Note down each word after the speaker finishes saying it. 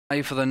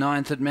For the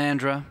 9th at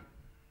Mandurah.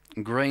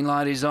 Green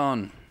light is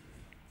on.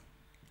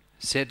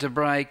 Set to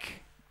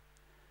break.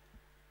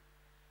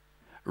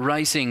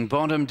 Racing,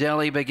 Bottom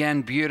Delhi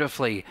began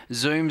beautifully.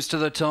 Zooms to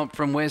the top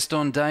from West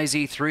on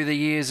Daisy through the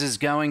years, is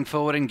going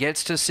forward and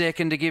gets to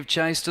second to give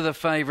chase to the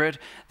favourite.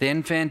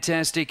 Then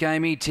Fantastic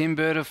Amy,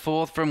 Timber to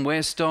fourth from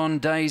West on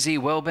Daisy.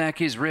 Well back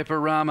is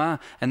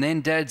Ripperama, and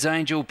then Dad's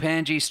Angel,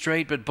 Panji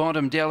Street, but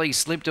Bottom Delhi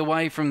slipped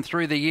away from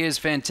through the years.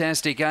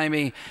 Fantastic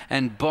Amy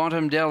and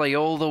Bottom Delhi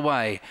all the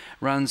way.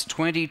 Runs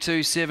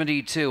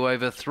 22.72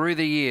 over through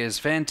the years.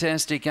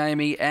 Fantastic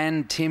Amy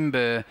and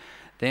Timber.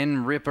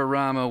 Then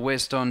Ripperama,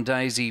 West on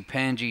Daisy,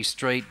 Panji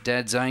Street,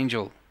 Dad's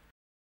Angel.